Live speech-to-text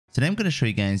Today I'm going to show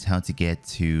you guys how to get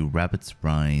to Rabbaths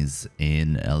Rise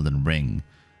in Elden Ring.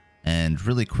 And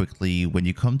really quickly, when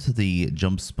you come to the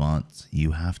jump spot,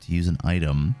 you have to use an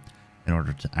item in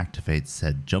order to activate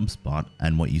said jump spot.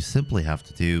 And what you simply have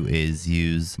to do is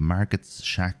use Margit's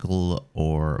Shackle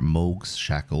or Moog's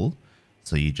Shackle.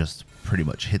 So you just pretty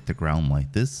much hit the ground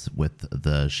like this with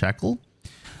the shackle,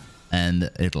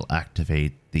 and it'll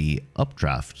activate the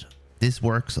updraft. This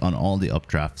works on all the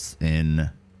updrafts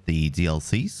in the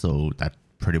DLC, so that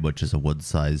pretty much is a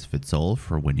one-size-fits-all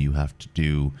for when you have to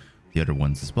do the other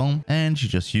ones as well. And you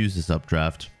just use this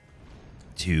updraft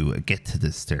to get to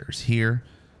the stairs here,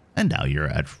 and now you're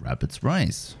at Rabbaths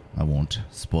Rise. I won't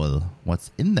spoil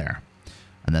what's in there,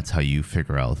 and that's how you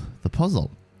figure out the puzzle.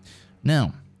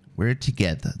 Now, where to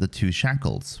get the two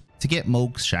shackles? To get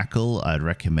Moog's Shackle, I'd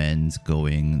recommend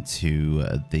going to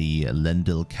the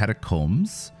Lendil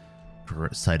Catacombs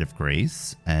site of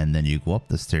Grace, and then you go up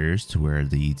the stairs to where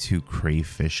the two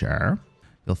crayfish are.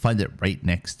 You'll find it right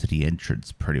next to the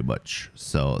entrance pretty much.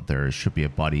 So there should be a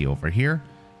body over here,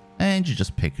 and you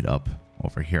just pick it up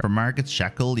over here. For Margit's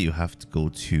Shackle, you have to go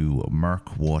to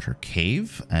Murkwater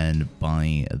Cave and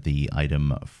buy the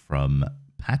item from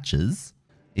Patches.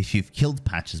 If you've killed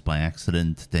Patches by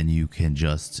accident, then you can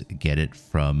just get it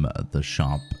from the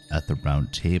shop at the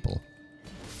round table.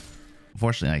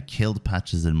 Unfortunately, I killed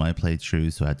Patches in my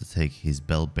playthrough, so I had to take his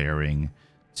bell bearing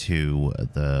to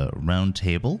the round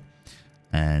table,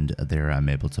 and there I'm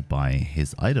able to buy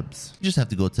his items. You just have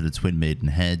to go to the Twin Maiden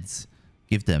Heads,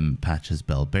 give them Patches'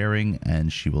 bell bearing,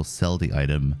 and she will sell the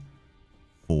item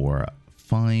for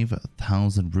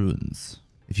 5,000 runes.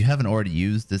 If you haven't already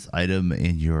used this item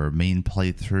in your main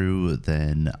playthrough,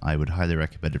 then I would highly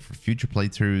recommend it for future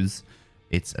playthroughs.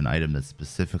 It's an item that's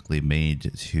specifically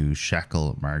made to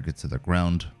shackle Margit to the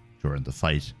ground during the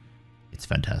fight. It's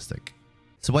fantastic.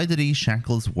 So why do these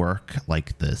shackles work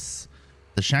like this?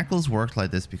 The shackles work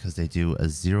like this because they do a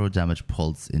 0 damage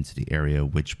pulse into the area,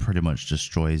 which pretty much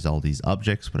destroys all these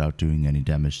objects without doing any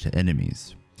damage to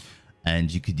enemies.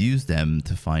 And you could use them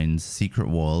to find secret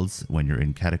walls when you're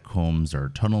in catacombs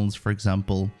or tunnels, for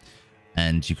example.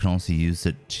 And you can also use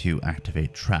it to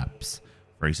activate traps.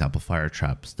 For example, fire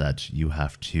traps that you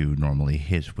have to normally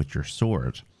hit with your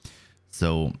sword.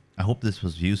 So I hope this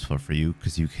was useful for you,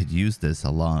 because you could use this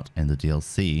a lot in the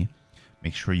DLC.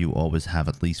 Make sure you always have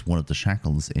at least one of the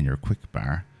shackles in your quick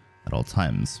bar at all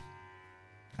times.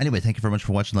 Anyway, thank you very much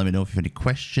for watching. Let me know if you have any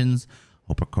questions.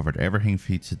 Hope I covered everything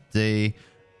for you today.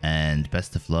 And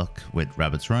best of luck with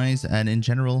Rabbaths Rise and in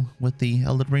general with the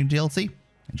Elden Ring DLC.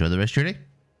 Enjoy the rest of your day.